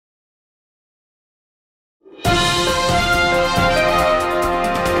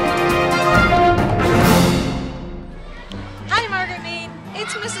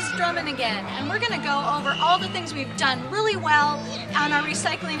Mrs. Drummond again, and we're going to go over all the things we've done really well on our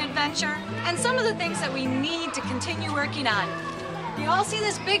recycling adventure and some of the things that we need to continue working on. You all see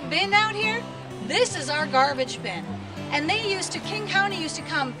this big bin out here? This is our garbage bin. And King County used to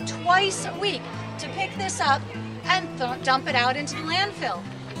come twice a week to pick this up and dump it out into the landfill.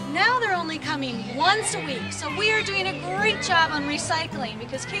 Now they're only coming once a week, so we are doing a great job on recycling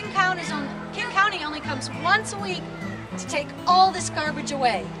because King County only comes once a week to take all this garbage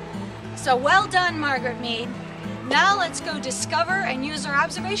away. So well done, Margaret Mead. Now let's go discover and use our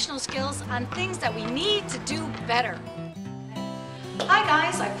observational skills on things that we need to do better. Hi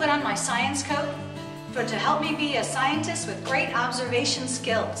guys, I put on my science coat to help me be a scientist with great observation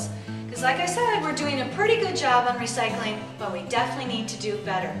skills. Because like I said, we're doing a pretty good job on recycling, but we definitely need to do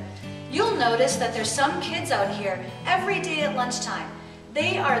better. You'll notice that there's some kids out here every day at lunchtime.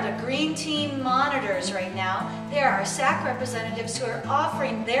 They are the green team monitors right now. They are our SAC representatives who are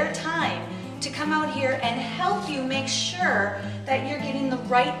offering their time to come out here and help you make sure that you're getting the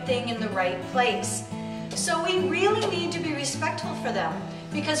right thing in the right place. So we really need to be respectful for them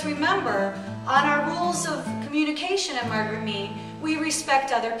because remember, on our rules of communication at Margaret Mead, we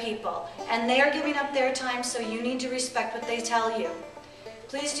respect other people and they are giving up their time, so you need to respect what they tell you.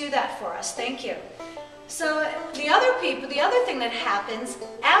 Please do that for us. Thank you. So the other thing that happens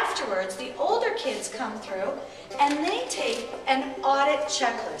afterwards, the older kids come through and they take an audit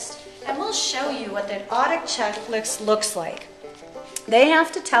checklist. And we'll show you what that audit checklist looks like. They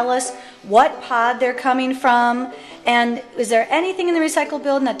have to tell us what pod they're coming from and is there anything in the recycle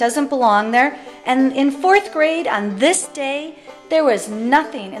bin that doesn't belong there. And in 4th grade on this day, there was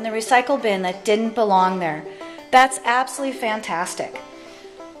nothing in the recycle bin that didn't belong there. That's absolutely fantastic.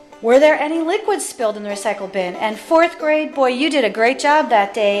 Were there any liquids spilled in the recycle bin? And 4th grade, boy, you did a great job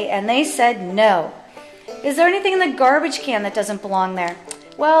that day, and they said no. Is there anything in the garbage can that doesn't belong there?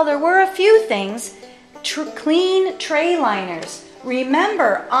 Well, there were a few things. Clean tray liners.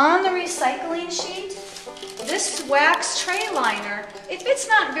 Remember, on the recycling sheet, this wax tray liner, if it's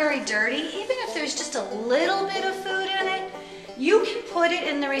not very dirty, even if there's just a little bit of food in it, you can put it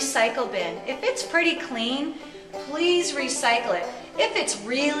in the recycle bin. If it's pretty clean, please recycle it. If it's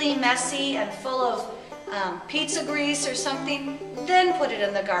really messy and full of pizza grease or something, then put it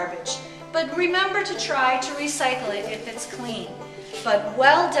in the garbage. But remember to try to recycle it if it's clean. But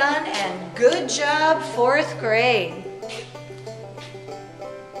well done and good job, 4th grade.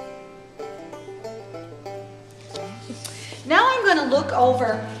 Now I'm going to look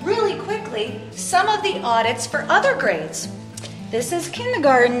over really quickly some of the audits for other grades. This is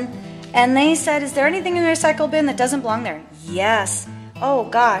kindergarten, and they said, is there anything in the recycle bin that doesn't belong there? Yes. Oh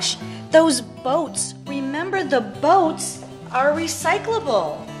gosh, those boats. Remember, the boats are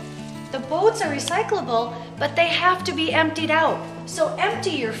recyclable. The boats are recyclable, but they have to be emptied out. So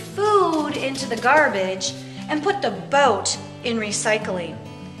empty your food into the garbage and put the boat in recycling.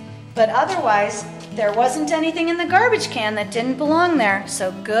 But otherwise, there wasn't anything in the garbage can that didn't belong there.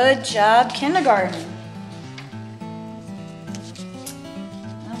 So good job, kindergarten.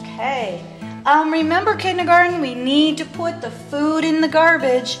 Okay. Remember, kindergarten, we need to put the food in the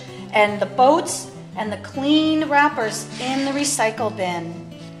garbage and the boats and the clean wrappers in the recycle bin.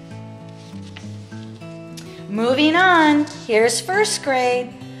 Moving on, here's 1st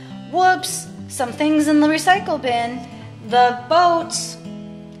grade. Whoops, some things in the recycle bin. The boats,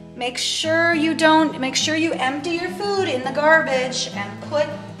 make sure you empty your food in the garbage and put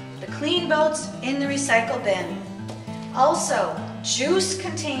the clean boats in the recycle bin. Also, juice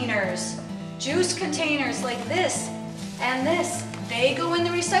containers like this and this, they go in the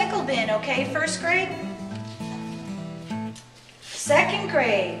recycle bin, okay, 1st grade? 2nd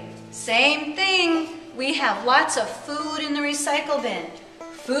grade, same thing. We have lots of food in the recycle bin.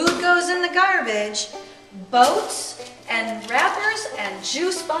 Food goes in the garbage. Boats and wrappers and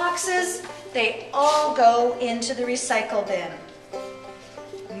juice boxes, they all go into the recycle bin.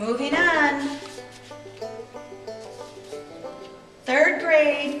 Moving on. 3rd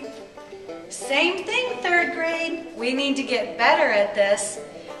grade. Same thing, 3rd grade. We need to get better at this.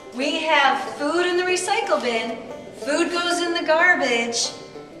 We have food in the recycle bin. Food goes in the garbage.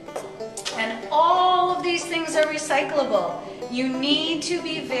 And all of these things are recyclable. You need to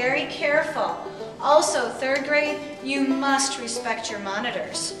be very careful. Also, 3rd grade, you must respect your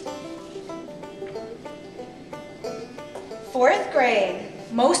monitors. 4th grade,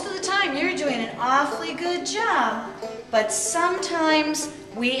 most of the time you're doing an awfully good job, but sometimes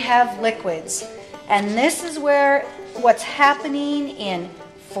we have liquids. And this is where what's happening in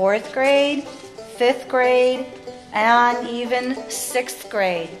 4th grade, 5th grade, and even 6th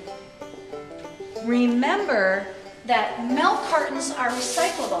grade. Remember, that milk cartons are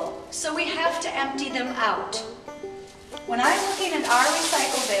recyclable, so we have to empty them out. When I'm looking at our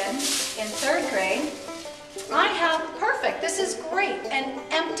recycle bin in 3rd grade, I have, perfect, this is great, an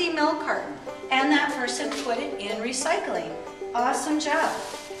empty milk carton. And that person put it in recycling. Awesome job.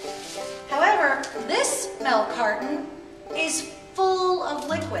 However, this milk carton is full of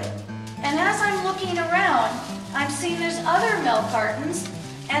liquid. And as I'm looking around, I'm seeing there's other milk cartons,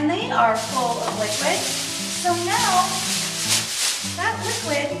 and they are full of liquid. So now, that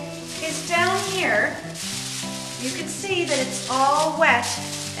liquid is down here. You can see that it's all wet,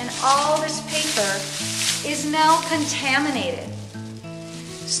 and all this paper is now contaminated.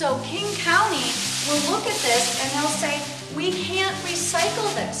 So King County will look at this and they'll say, we can't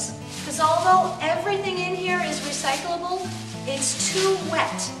recycle this, because although everything in here is recyclable, it's too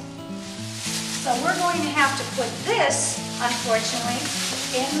wet. So we're going to have to put this, unfortunately,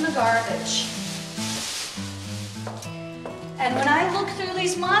 in the garbage. And when I look through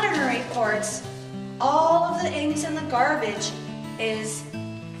these monitor reports, all of the things in the garbage is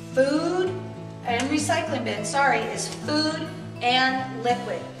food, and recycling bin, is food and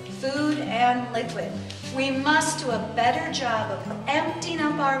liquid. Food and liquid. We must do a better job of emptying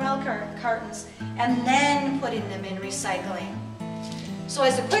up our milk cartons and then putting them in recycling. So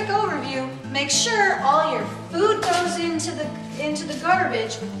as a quick overview, make sure all your food goes into the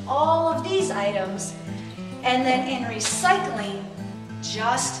garbage with all of these items, and then in recycling,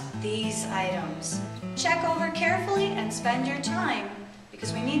 just these items. Check over carefully and spend your time,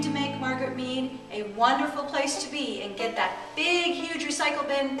 because we need to make Margaret Mead a wonderful place to be and get that big, huge recycle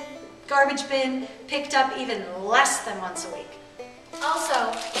bin, garbage bin picked up even less than once a week.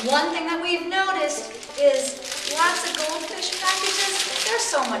 Also, one thing that we've noticed is lots of goldfish packages. They're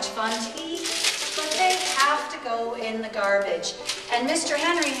so much fun to eat, but they have to go in the garbage. And Mr.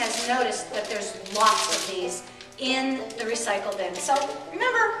 Henry has noticed that there's lots of these in the recycle bin. So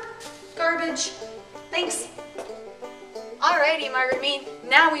remember, garbage. Thanks. Alrighty, Margaret Mead,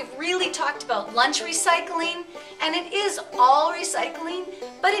 now we've really talked about lunch recycling, and it is all recycling,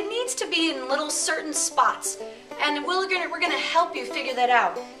 but it needs to be in little certain spots, and we're gonna help you figure that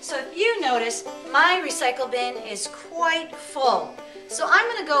out. So if you notice, my recycle bin is quite full, so I'm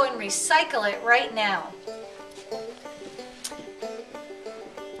gonna go and recycle it right now.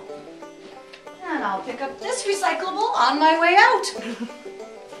 And I'll pick up this recyclable on my way out.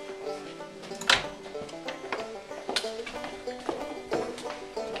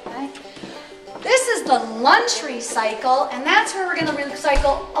 This is the lunch recycle, and that's where we're going to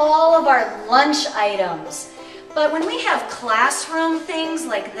recycle all of our lunch items. But when we have classroom things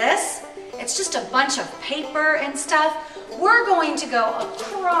like this, it's just a bunch of paper and stuff, we're going to go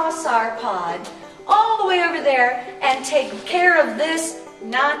across our pod, all the way over there, and take care of this,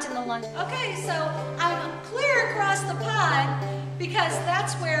 not in the lunch. Okay, so I'm clear across the pod, because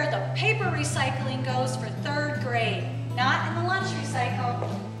that's where the paper recycling goes for 3rd grade, not in the lunch recycle.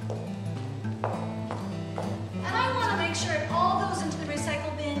 And I want to make sure it all goes into the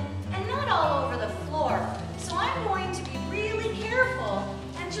recycle bin and not all over the floor. So I'm going to be really careful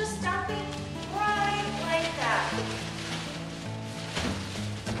and just dump it right like that.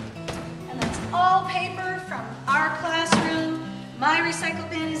 And that's all paper from our classroom. My recycle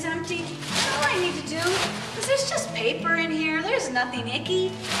bin is empty. And all I need to do, because there's just paper in here, there's nothing icky,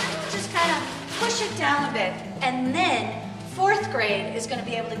 I'm just kind of push it down a bit. And then 4th grade is going to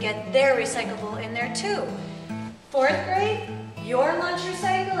be able to get their recyclable in there too. 4th grade, your lunch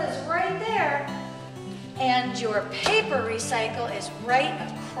recycle is right there, and your paper recycle is right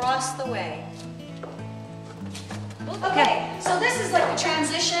across the way. Okay, so this is like the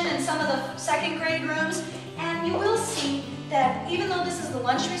transition in some of the 2nd grade rooms, and you will see that even though this is the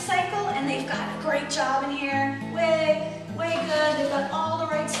lunch recycle, and they've got a great job in here, way good, they've got all the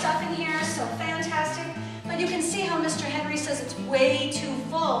right stuff in here, so fantastic. But you can see how Mr. Henry says it's way too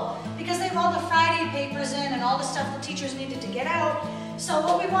full because they have all the Friday papers in and all the stuff the teachers needed to get out. So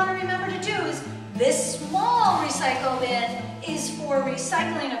what we want to remember to do is this small recycle bin is for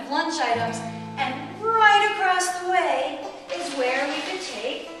recycling of lunch items, and right across the way is where we could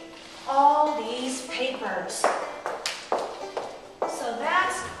take all these papers. So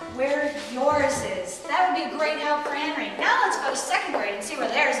that's where yours is. That would be a great help for Henry. Now let's go to 2nd grade and see where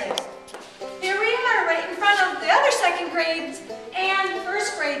theirs is. Here we are, right in front of the other 2nd grades and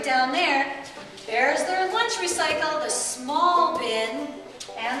 1st grade down there. There's their lunch recycle, the small bin,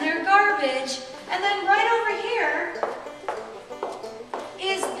 and their garbage. And then right over here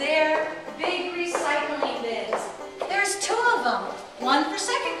is their big recycling bins. There's 2 of them, one for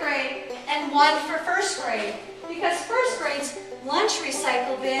 2nd grade and one for 1st grade, because 1st grade's lunch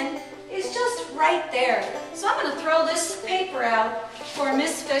recycle bin is just right there. So I'm going to throw this paper out for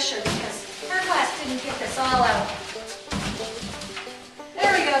Miss Fisher because her class didn't get this all out.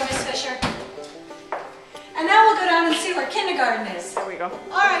 There we go, Miss Fisher. And now we'll go down and see where kindergarten is. There we go.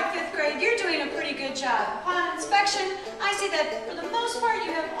 All right, 5th grade, you're doing a pretty good job. Upon inspection, I see that for the most part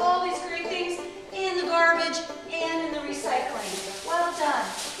you have all these great things in the garbage and in the recycling. Well done.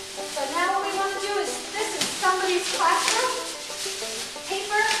 But now what we want to do is, this is somebody's classroom,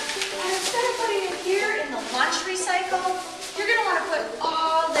 paper, and instead of putting it here in the lunch recycle, you're going to want to put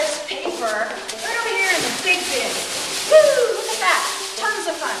all this paper right over here in the big bin. Woo! Look at that. Tons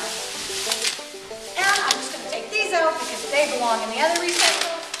of fun. And I'm just going to take these out because they belong in the other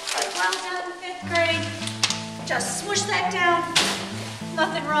recycle. But well done, 5th grade. Just swoosh that down.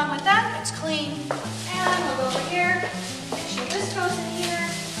 Nothing wrong with that. It's clean. And we'll go over here. Make sure this goes in here.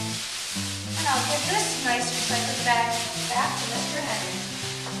 And I'll give this nice recycled bag back to Mr. Henry.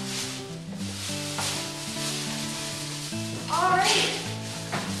 All right.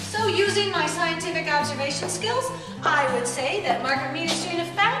 So using my scientific observation skills, I would say that Margaret Mead is doing a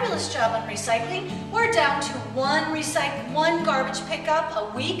fabulous job on recycling. We're down to one garbage pickup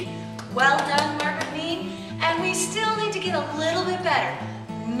a week. Well done, Margaret Mead. And we still need to get a little bit better.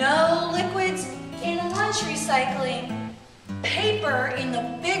 No liquids in the lunch recycling. Paper in the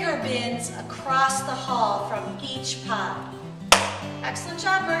bigger bins across the hall from each pod. Excellent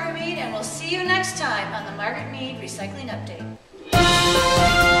job, Margaret Mead, and we'll see you next time on the Margaret Mead Recycling Update.